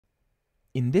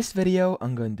In this video,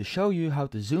 I'm going to show you how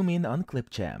to zoom in on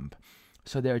Clipchamp.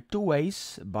 So there are two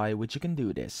ways by which you can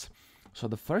do this. So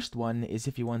the first one is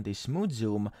if you want a smooth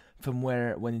zoom from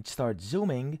where when it starts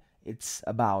zooming, it's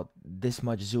about this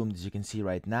much zoomed as you can see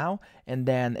right now, and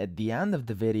then at the end of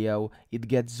the video, it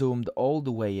gets zoomed all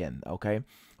the way in, okay?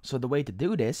 So the way to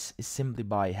do this is simply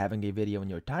by having a video in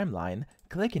your timeline,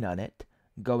 clicking on it,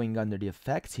 going under the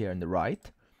effects here on the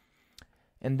right,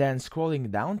 and then scrolling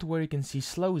down to where you can see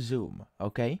slow zoom,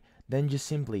 okay? Then just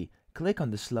simply click on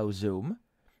the slow zoom,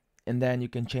 and then you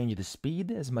can change the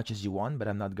speed as much as you want, but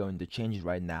I'm not going to change it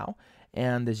right now.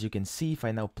 And as you can see, if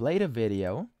I now play the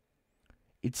video,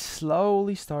 it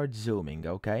slowly starts zooming,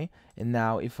 okay? And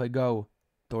now if I go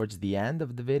towards the end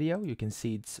of the video, you can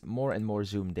see it's more and more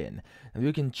zoomed in. And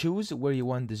you can choose where you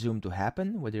want the zoom to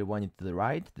happen, whether you want it to the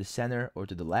right, the center, or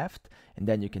to the left, and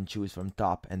then you can choose from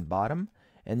top and bottom.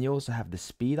 And you also have the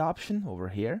speed option over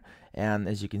here, and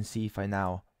as you can see, if I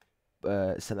now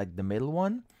select the middle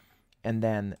one and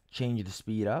then change the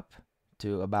speed up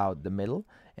to about the middle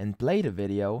and play the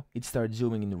video, it starts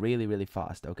zooming in really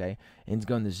fast, okay? And it's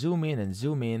going to zoom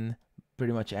in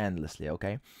pretty much endlessly,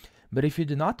 okay? But if you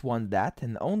do not want that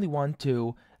and only want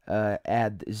to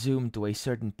add zoom to a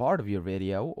certain part of your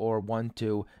video, or want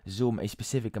to zoom a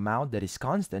specific amount that is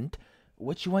constant,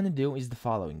 what you want to do is the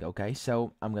following, okay?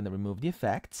 So I'm going to remove the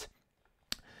effects.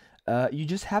 You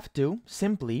just have to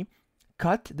simply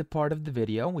cut the part of the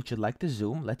video which you'd like to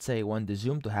zoom. Let's say I want the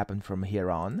zoom to happen from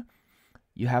here on.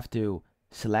 You have to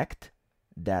select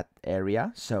that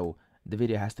area, so the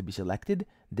video has to be selected.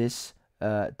 This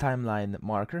timeline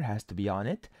marker has to be on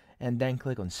it, and then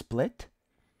click on split.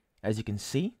 As you can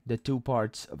see, the two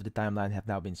parts of the timeline have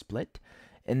now been split.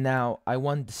 And now I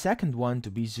want the second one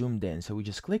to be zoomed in, so we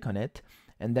just click on it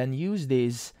and then use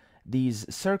these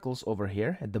circles over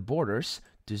here at the borders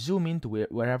to zoom in to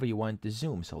wherever you want to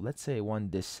zoom. So let's say I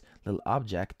want this little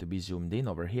object to be zoomed in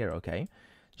over here, okay?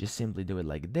 Just simply do it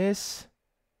like this.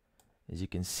 As you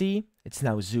can see, it's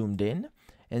now zoomed in.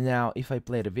 And now if I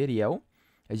play the video,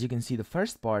 as you can see, the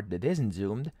first part that isn't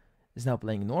zoomed is now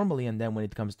playing normally, and then when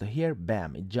it comes to here,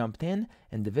 bam, it jumped in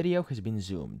and the video has been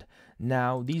zoomed.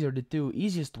 Now these are the two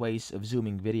easiest ways of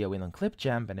zooming video in on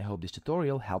Clipchamp, and I hope this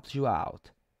tutorial helps you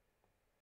out.